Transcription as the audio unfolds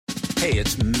Hey,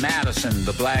 it's Madison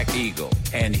the Black Eagle,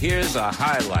 and here's a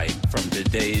highlight from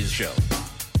today's show.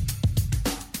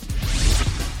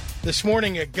 This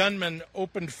morning, a gunman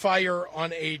opened fire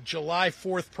on a July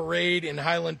 4th parade in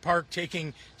Highland Park,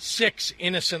 taking 6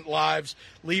 innocent lives,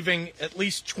 leaving at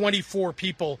least 24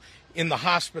 people in the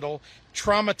hospital,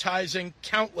 traumatizing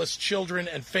countless children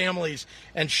and families,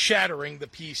 and shattering the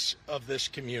peace of this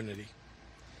community.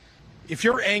 If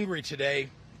you're angry today,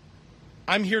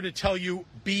 I'm here to tell you,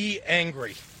 be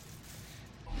angry.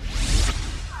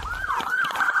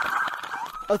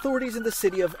 Authorities in the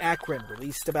city of Akron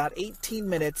released about 18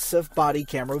 minutes of body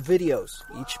camera videos,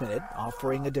 each minute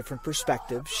offering a different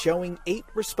perspective, showing 8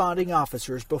 responding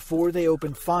officers before they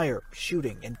opened fire,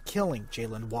 shooting and killing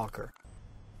Jayland Walker.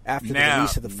 After the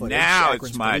release of the footage,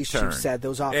 Akron's police chief said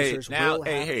those officers will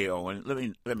have... Hey, Owen,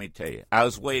 let me tell you. I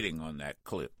was waiting on that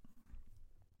clip.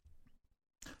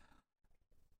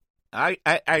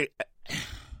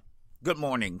 Good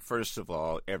morning, first of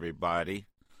all, everybody.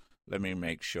 Let me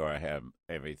make sure I have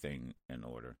everything in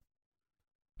order.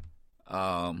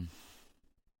 I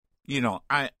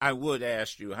would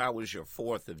ask you, how was your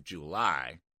 4th of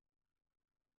July?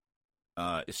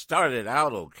 It started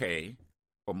out okay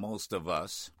for most of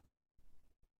us.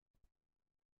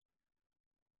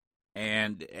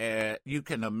 And you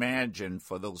can imagine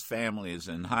for those families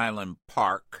in Highland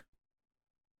Park,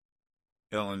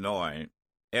 Illinois,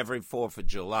 every 4th of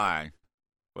July,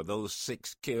 for those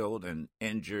 6 killed and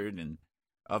injured and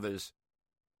others,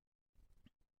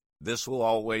 this will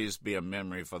always be a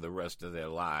memory for the rest of their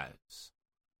lives.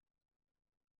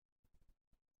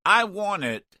 I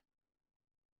wanted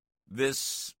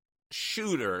this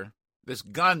shooter, this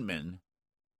gunman,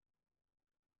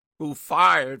 who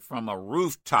fired from a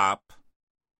rooftop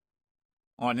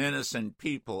on innocent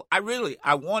people, I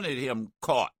wanted him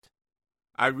caught.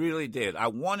 I really did. I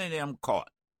wanted him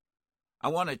caught. I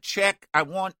want to check. I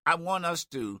want us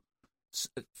to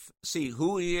see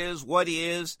who he is, what he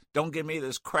is. Don't give me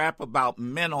this crap about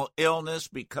mental illness,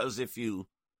 because if you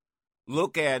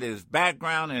look at his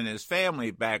background and his family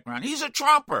background, he's a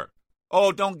Trumper.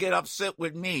 Oh, don't get upset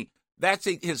with me. That's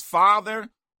his father,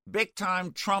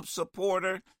 big-time Trump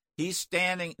supporter. He's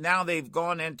standing, now they've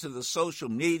gone into the social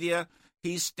media.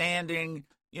 He's standing,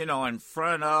 in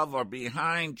front of or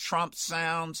behind Trump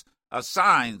signs,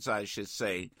 I should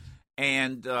say.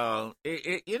 And,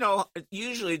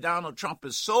 usually Donald Trump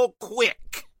is so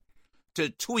quick to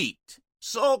tweet,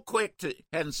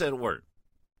 hadn't said a word.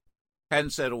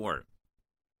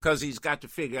 Because he's got to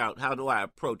figure out, how do I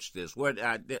approach this?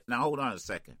 Now, hold on a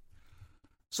second.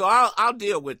 So I'll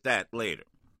deal with that later.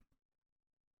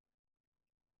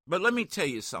 But let me tell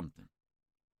you something.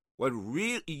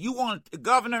 You want,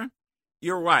 Governor,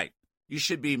 you're right. You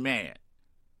should be mad.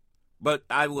 But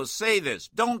I will say this.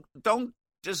 Don't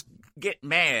just get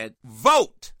mad.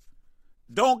 Vote.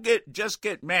 Don't just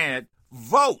get mad.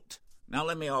 Vote. Now,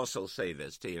 let me also say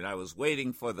this to you. And I was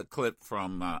waiting for the clip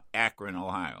from Akron,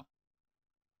 Ohio.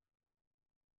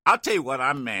 I'll tell you what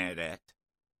I'm mad at.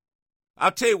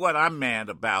 I'll tell you what I'm mad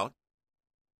about.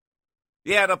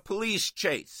 You had a police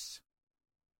chase.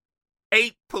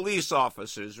 8 police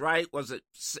officers, right? Was it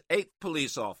 8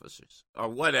 police officers or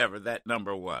whatever that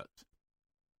number was?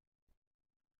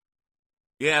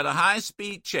 You had a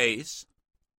high-speed chase.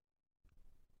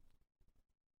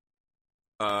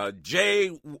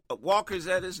 Jay Walker, is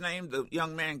that his name? The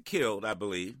young man killed, I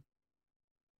believe.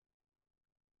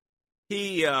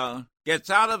 He gets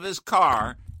out of his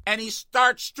car and he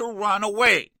starts to run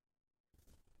away.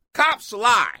 Cops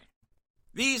lie.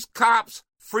 These cops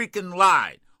freaking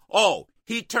lied. Oh,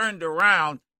 he turned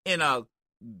around in a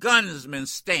gunsman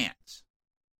stance,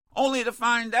 only to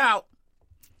find out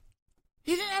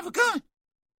he didn't have a gun.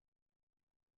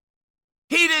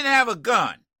 He didn't have a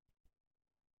gun.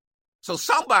 So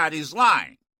somebody's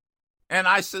lying, and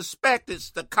I suspect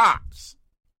it's the cops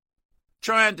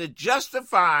trying to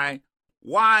justify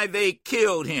why they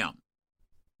killed him,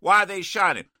 why they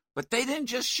shot him. But they didn't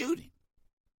just shoot him.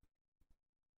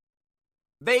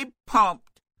 They pumped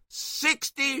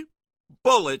 60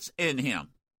 bullets in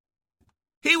him.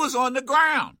 He was on the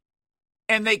ground,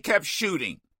 and they kept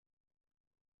shooting.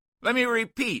 Let me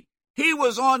repeat. He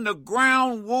was on the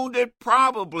ground, wounded,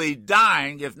 probably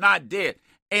dying, if not dead.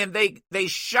 And they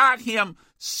shot him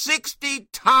 60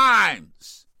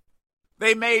 times.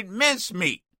 They made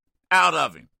mincemeat out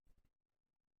of him.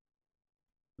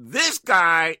 This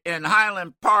guy in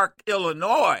Highland Park,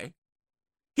 Illinois,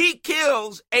 he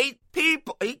kills 8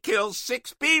 people. He kills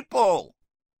 6 people.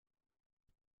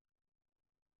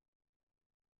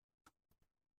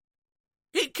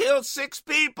 He killed 6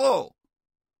 people.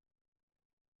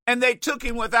 And they took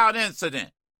him without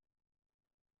incident.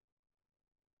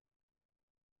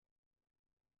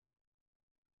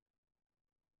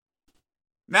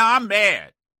 Now I'm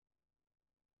mad.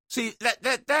 See,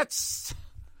 that's.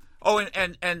 Oh,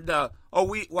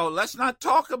 let's not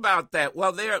talk about that.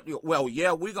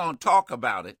 Yeah, we're gonna talk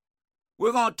about it.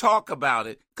 We're gonna talk about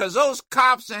it because those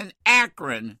cops in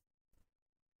Akron,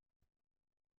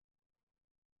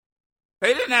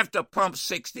 they didn't have to pump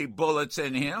 60 bullets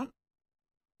in him.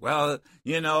 Well,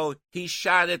 he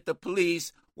shot at the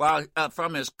police while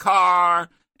from his car,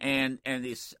 and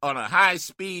he's on a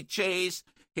high-speed chase.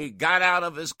 He got out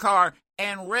of his car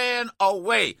and ran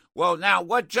away. Well, now,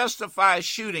 what justifies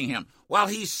shooting him? Well,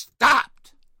 he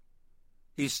stopped.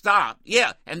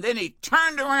 Yeah, and then he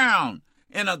turned around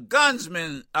in a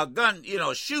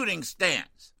shooting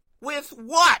stance. With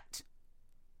what?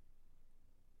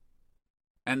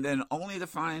 And then only to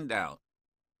find out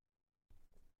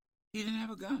he didn't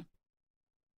have a gun.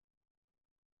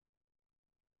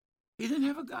 He didn't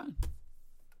have a gun.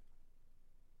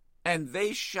 And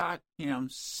they shot him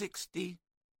 60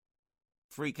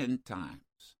 freaking times.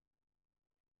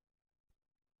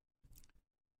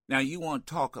 Now, you want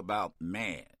to talk about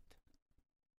mad.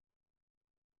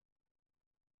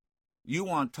 You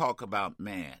want to talk about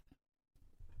mad.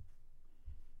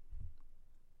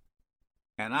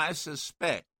 And I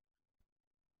suspect,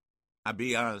 I'll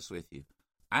be honest with you,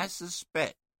 I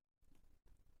suspect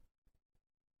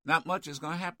not much is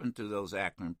going to happen to those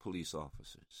Akron police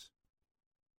officers.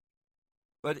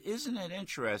 But isn't it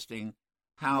interesting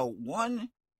how one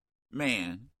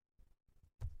man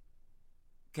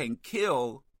can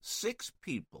kill 6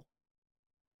 people,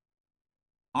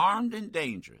 armed and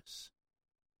dangerous,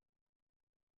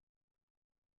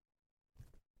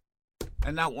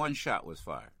 and not one shot was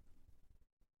fired?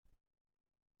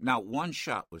 Not one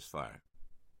shot was fired.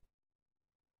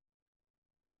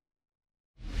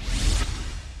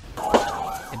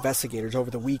 Investigators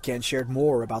over the weekend shared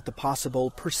more about the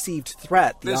possible perceived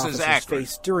threat the officers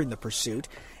faced during the pursuit,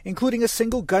 including a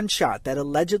single gunshot that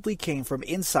allegedly came from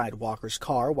inside Walker's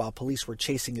car while police were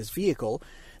chasing his vehicle.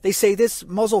 They say this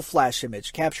muzzle flash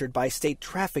image captured by state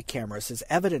traffic cameras is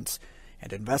evidence,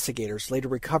 and investigators later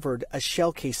recovered a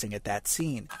shell casing at that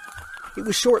scene. It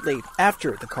was shortly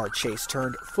after the car chase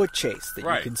turned foot chase that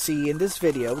you can see in this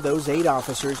video those 8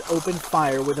 officers opened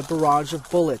fire with a barrage of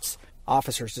bullets.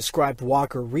 Officers described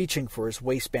Walker reaching for his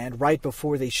waistband right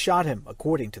before they shot him,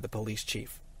 according to the police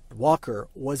chief. Walker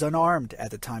was unarmed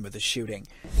at the time of the shooting.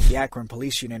 The Akron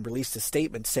Police Union released a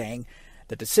statement saying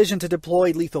the decision to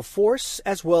deploy lethal force,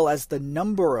 as well as the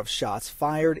number of shots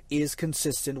fired, is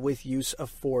consistent with use of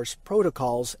force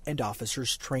protocols and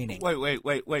officers' training. Wait.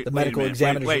 The medical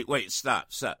examiner. Wait, stop.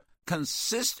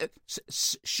 Consistent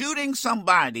shooting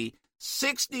somebody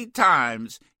 60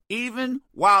 times, even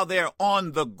while they're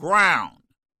on the ground,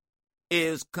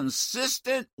 is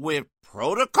consistent with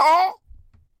protocol?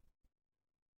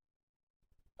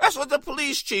 That's what the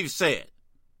police chief said.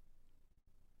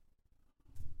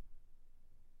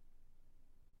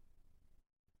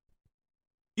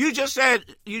 You just said,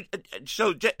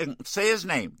 say his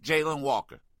name, Jayland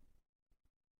Walker.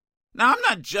 Now, I'm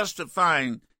not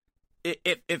justifying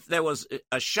if there was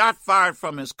a shot fired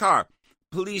from his car,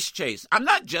 police chase. I'm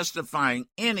not justifying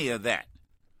any of that.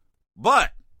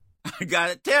 But I got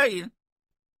to tell you,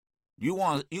 you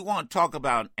want to talk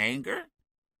about anger?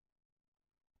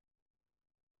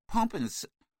 Pumping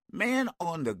man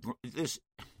on this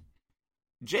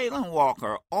Jayland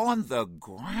Walker on the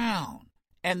ground,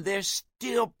 and they're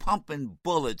still pumping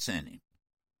bullets in him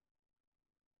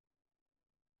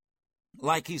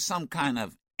like he's some kind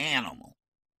of animal.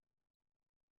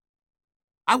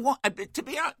 To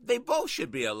be honest, they both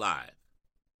should be alive.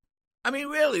 I mean,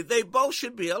 really, they both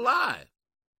should be alive.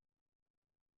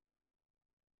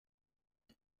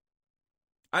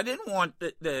 I didn't want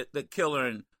the killer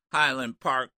in Highland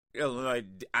Park, Illinois.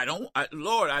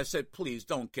 Lord, I said, please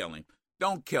don't kill him.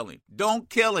 Don't kill him. Don't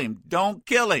kill him. Don't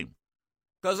kill him.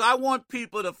 Because I want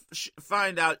people to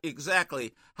find out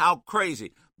exactly how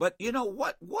crazy. But you know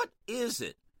what? What is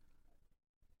it?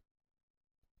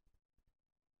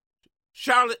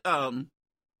 Charlotte,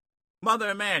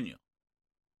 Mother Emanuel,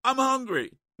 I'm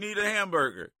hungry. Need a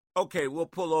hamburger. Okay, we'll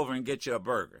pull over and get you a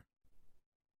burger.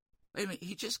 Wait a minute,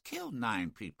 he just killed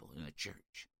 9 people in a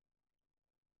church.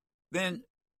 Then,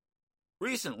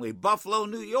 recently, Buffalo,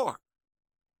 New York.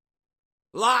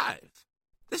 Live.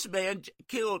 This man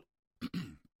killed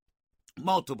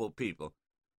multiple people.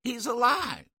 He's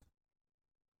alive.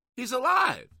 He's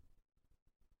alive.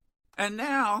 And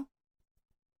now,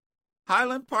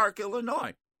 Highland Park,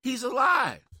 Illinois. He's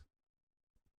alive.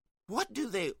 What do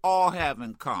they all have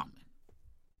in common?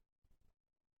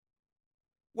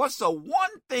 What's the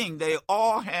one thing they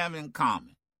all have in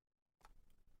common?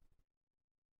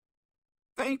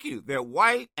 Thank you. They're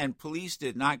white, and police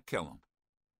did not kill them.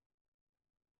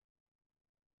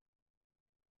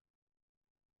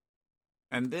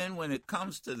 And then when it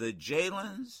comes to the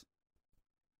Jaylens,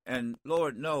 and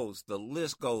Lord knows the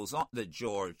list goes on, the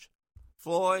George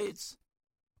Floyds,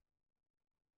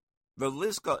 the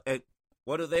list goes,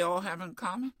 what do they all have in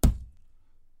common?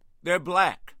 They're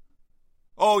black.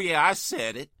 Oh, yeah, I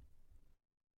said it.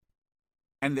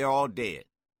 And they're all dead.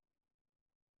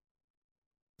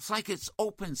 It's like it's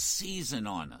open season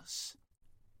on us.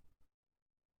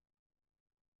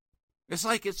 It's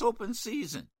like it's open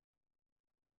season.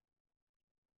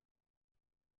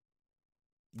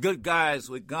 Good guys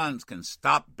with guns can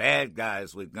stop bad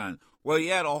guys with guns. Well,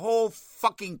 you had a whole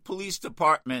fucking police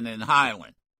department in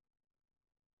Highland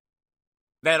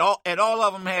and all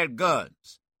of them had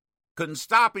guns. Couldn't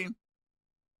stop him.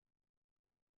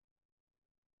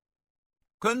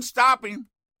 Couldn't stop him.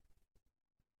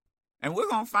 And we're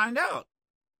going to find out.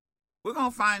 We're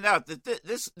going to find out that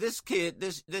this kid,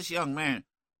 this young man,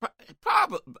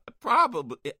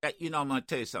 probably, you know, I'm going to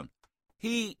tell you something.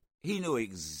 He knew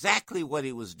exactly what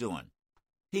he was doing.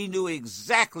 He knew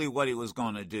exactly what he was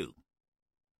going to do.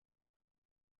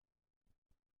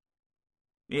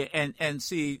 Yeah, and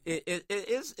see,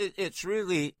 it's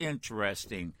really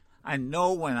interesting. I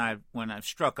know when I've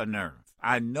struck a nerve.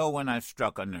 I know when I've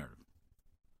struck a nerve.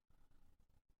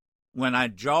 When I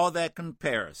draw that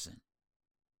comparison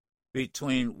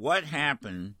between what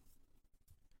happened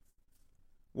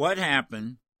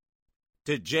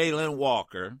to Jayland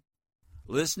Walker,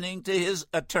 listening to his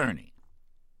attorney,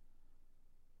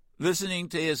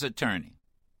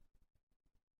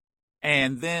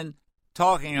 and then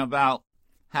talking about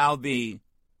how the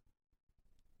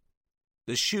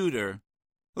shooter,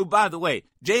 who, by the way,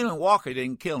 Jayland Walker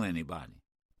didn't kill anybody.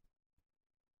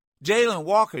 Jayland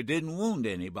Walker didn't wound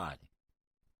anybody.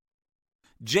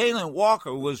 Jayland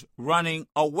Walker was running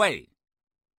away.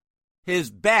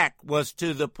 His back was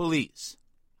to the police.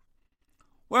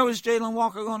 Where was Jayland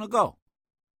Walker going to go?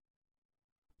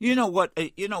 You know what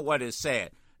is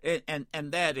sad, and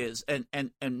that is, and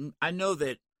I know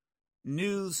that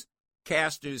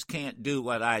newscasters can't do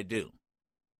what I do.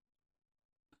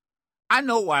 I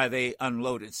know why they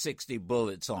unloaded 60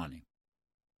 bullets on him.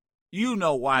 You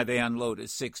know why they unloaded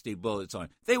 60 bullets on him.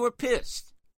 They were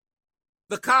pissed.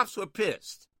 The cops were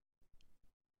pissed.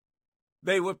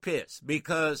 They were pissed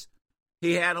because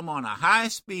he had them on a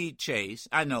high-speed chase.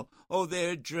 I know. Oh,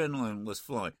 their adrenaline was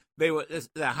flowing. They were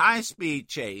the high-speed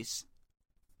chase.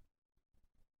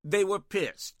 They were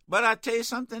pissed. But I'll tell you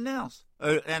something else.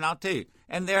 And I'll tell you.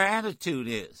 And their attitude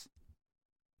is.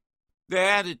 Their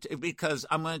attitude, because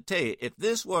I'm going to tell you, if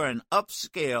this were an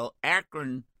upscale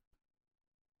Akron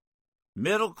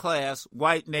middle-class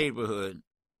white neighborhood,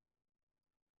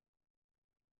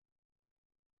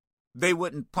 they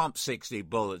wouldn't pump 60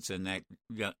 bullets in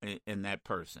that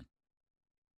person.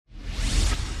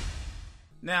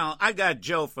 Now, I got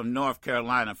Joe from North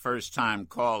Carolina, first-time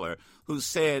caller, who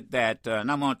said that,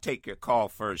 and I'm going to take your call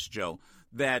first, Joe,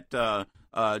 that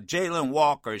Jayland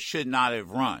Walker should not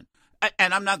have run.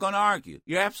 And I'm not going to argue.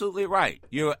 You're absolutely right.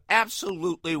 You're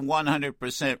absolutely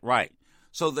 100% right.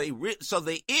 So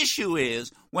the issue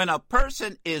is, when a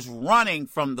person is running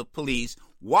from the police,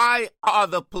 why are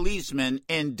the policemen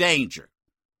in danger?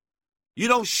 You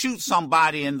don't shoot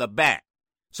somebody in the back.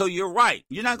 So you're right.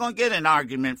 You're not going to get an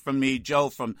argument from me, Joe,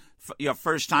 from your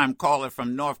first-time caller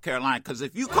from North Carolina, because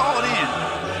if you called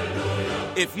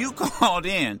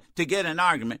in to get an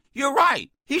argument, you're right.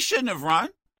 He shouldn't have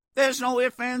run. There's no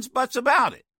ifs, ands, buts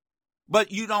about it.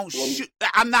 But you don't shoot.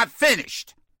 I'm not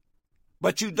finished.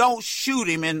 But you don't shoot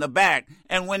him in the back,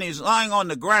 and when he's lying on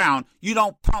the ground, you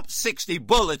don't pump 60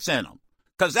 bullets in him,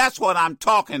 because that's what I'm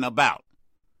talking about.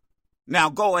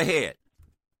 Now, go ahead.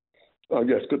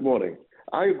 Yes, good morning.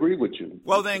 I agree with you.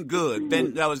 Well, then good.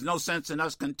 Then there was no sense in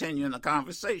us continuing the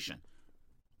conversation.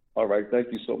 All right, thank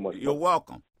you so much. You're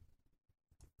welcome.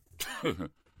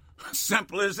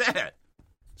 Simple as that.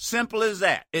 Simple as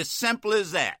that. It's simple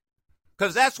as that.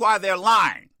 Because that's why they're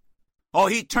lying. Oh,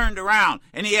 he turned around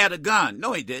and he had a gun.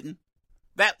 No, he didn't.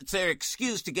 That's their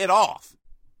excuse to get off.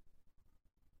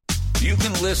 You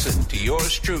can listen to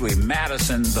yours truly,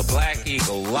 Madison the Black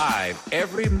Eagle, live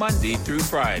every Monday through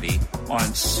Friday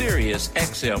on Sirius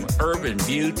XM Urban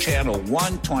View Channel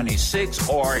 126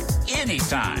 or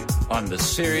anytime on the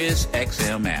Sirius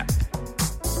XM app.